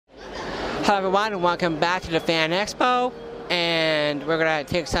Hello everyone and welcome back to the FANEXPO, and we're going to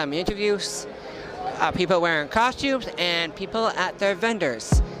take some interviews of people wearing costumes and people at their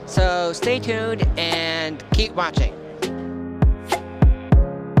vendors. So stay tuned and keep watching.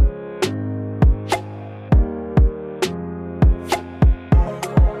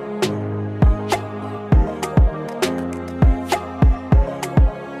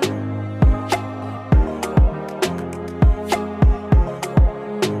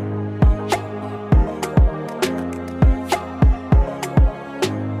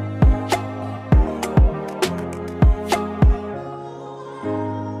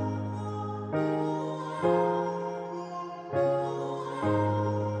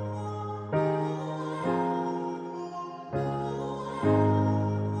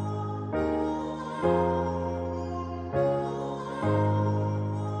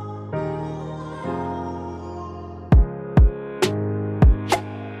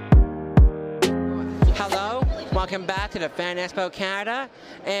 Hello, welcome back to the FANEXPO Canada,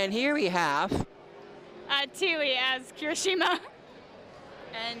 and here we have Tui as Kirishima.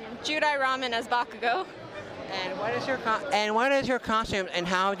 And Judai Ramen as Bakugo. And what is your costume and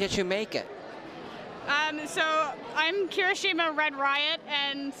how did you make it? So I'm Kirishima Red Riot,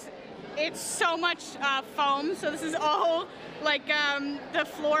 and it's so much foam. So this is all like the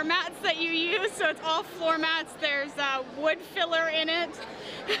floor mats that you use. So it's all floor mats. There's wood filler in it.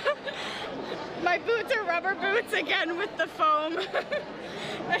 My boots are rubber boots again with the foam.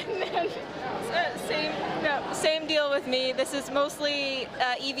 And then Same deal with me. This is mostly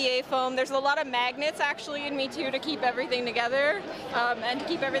EVA foam. There's a lot of magnets actually in me too to keep everything together and to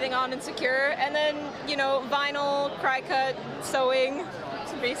keep everything on and secure. And then, you know, vinyl, cry cut, sewing,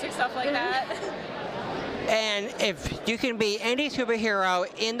 some basic stuff like that. And if you can be any superhero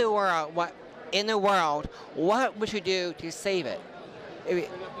in the world, what would you do to save it?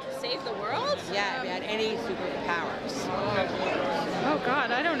 Save the world? Yeah, if you had any superpowers. oh God,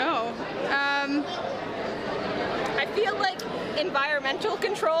 I don't know. I feel like environmental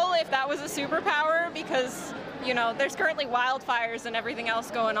control, if that was a superpower, because, you know, there's currently wildfires and everything else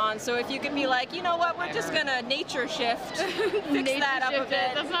going on. So if you could be like, you know what, we're just gonna nature shift, fix that up a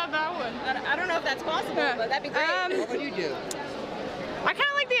bit. That's not that one. I don't know if that's possible, but that'd be great. What would you do? I kind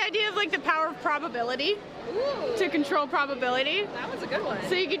of like the idea of like the power of probability. Ooh, To control probability. that was a good one.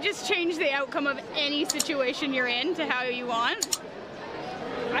 So you could just change the outcome of any situation you're in to how you want.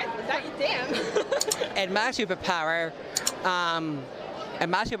 Damn. And my superpower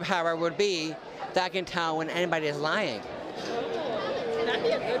would be that I can tell when anybody is lying. That'd be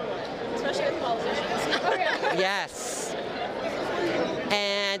a good one, especially with politicians. Oh yeah. Yes.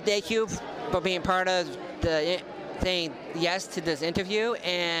 And thank you for being part of saying yes to this interview,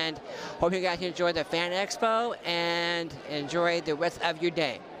 and hope you guys enjoy the FANEXPO and enjoy the rest of your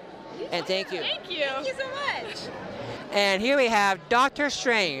day. And thank you. Thank you. Thank you so much. And here we have Dr.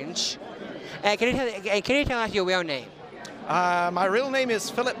 Strange. And can you tell us your real name? My real name is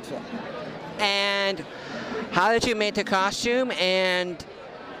Philip. And how did you make the costume? And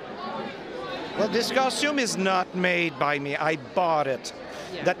Well, this costume is not made by me. I bought it.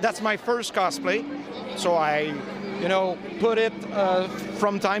 Yeah. That's my first cosplay, so I, you know, put it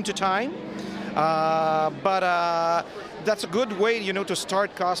from time to time. But that's a good way, you know, to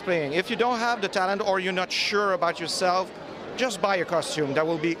start cosplaying. If you don't have the talent or you're not sure about yourself, just buy a costume. That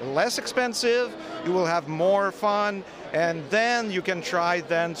will be less expensive. You will have more fun, and then you can try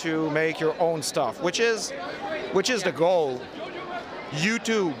then to make your own stuff, which is the goal.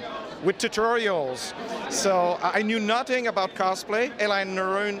 YouTube with tutorials. So I knew nothing about cosplay, and I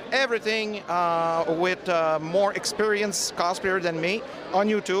learned everything with more experienced cosplayer than me on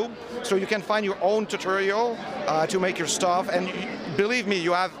YouTube. So you can find your own tutorial to make your stuff, and believe me,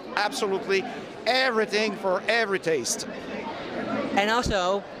 you have absolutely everything for every taste. And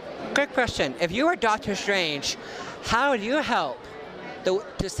also, quick question, if you were Doctor Strange, how would you help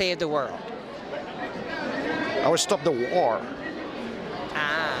to save the world? I would stop the war.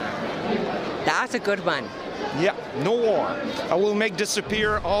 That's a good one. Yeah, no war. I will make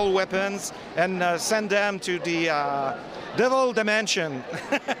disappear all weapons and send them to the devil dimension.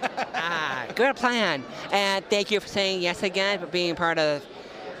 Good plan. And thank you for saying yes again, for being part of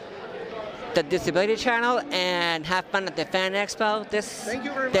the Disability Channel, and have fun at the FANEXPO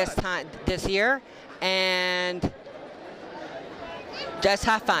this year. And just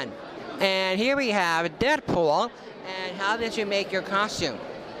have fun. And here we have Deadpool. And how did you make your costume?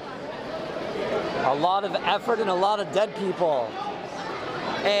 A lot of effort and a lot of dead people.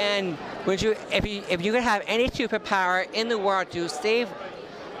 And would you, if you could have any superpower in the world to save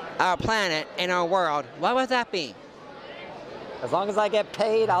our planet and our world, what would that be? As long as I get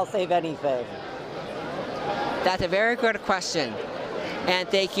paid, I'll save anything. That's a very good question. And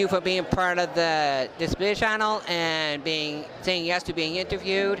thank you for being part of the Display channel and saying yes to being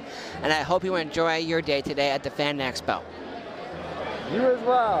interviewed. And I hope you enjoy your day today at the FANEXPO. You as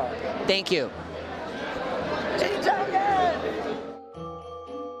well. Thank you.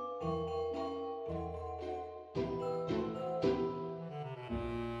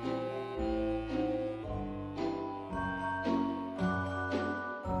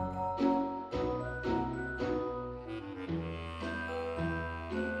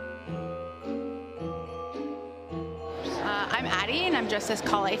 I'm Addie, and I'm dressed as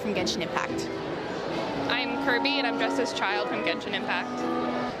Kale from Genshin Impact. I'm Kirby, and I'm dressed as Child from Genshin Impact.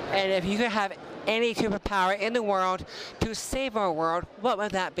 And if you could have any superpower in the world to save our world, what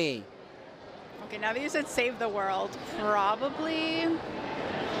would that be? Okay, now that you said save the world, probably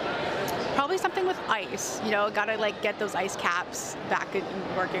something with ice. You know, gotta like get those ice caps back in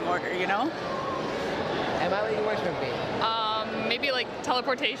working order. You know. And what would your wish would be? Maybe like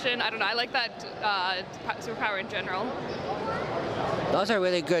teleportation. I don't know. I like that superpower in general. Those are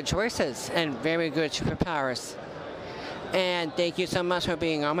really good choices and very good superpowers. And thank you so much for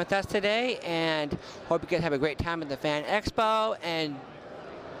being on with us today. And hope you guys have a great time at the FANEXPO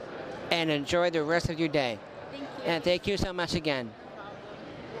and enjoy the rest of your day. Thank you. And thank you so much again.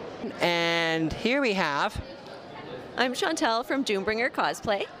 And here we have. I'm Chantel from Doombringer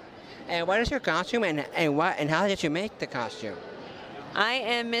Cosplay. And what is your costume and how did you make the costume? I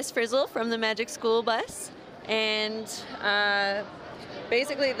am Miss Frizzle from the Magic School Bus, and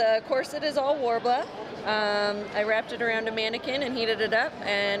basically the corset is all Warbler. I wrapped it around a mannequin and heated it up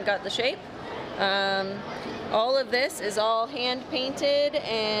and got the shape. All of this is all hand painted,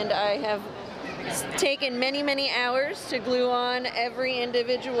 and I have taken many, many hours to glue on every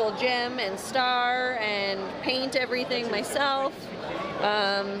individual gem and star and paint everything myself.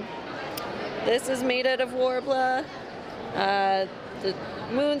 This is made out of Warbler. The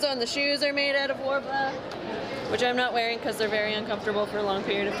moons on the shoes are made out of Warbler, which I'm not wearing because they're very uncomfortable for a long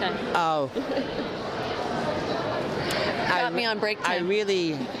period of time. Oh. Got me on break time.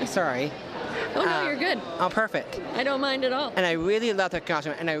 Sorry. Oh no, you're good. Oh, perfect. I don't mind at all. And I really love the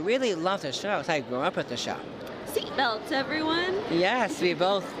costume, and I really love the show, because I grew up with the show. Seatbelts, everyone. Yes, we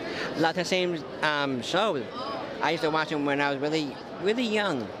both love the same show. I used to watch them when I was really, really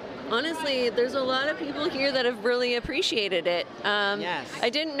young. Honestly, there's a lot of people here that have really appreciated it. Yes. I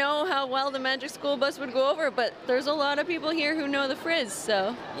didn't know how well the Magic School Bus would go over, but there's a lot of people here who know the Frizz,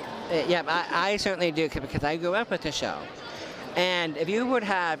 so. Yeah, I certainly do, because I grew up with the show. And if you would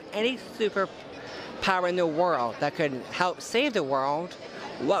have any superpower in the world that could help save the world,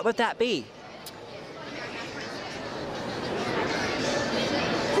 what would that be?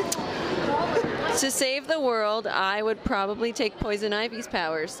 To save the world, I would probably take Poison Ivy's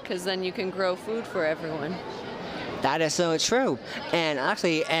powers, because then you can grow food for everyone. That is so true. And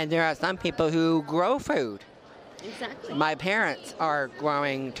actually, there are some people who grow food. Exactly. My parents are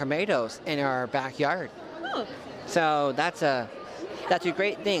growing tomatoes in our backyard. Oh. So that's a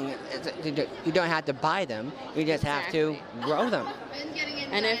great thing. You don't have to buy them. You just have to grow them.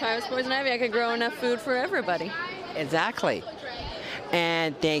 And if I was Poison Ivy, I could grow enough food for everybody. Exactly.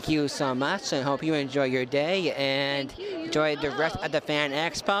 And thank you so much, and hope you enjoy your day and enjoy the rest of the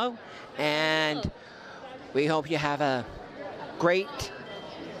FANEXPO. And we hope you have a great,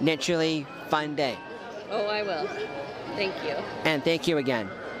 naturally fun day. Oh, I will. Thank you. And thank you again.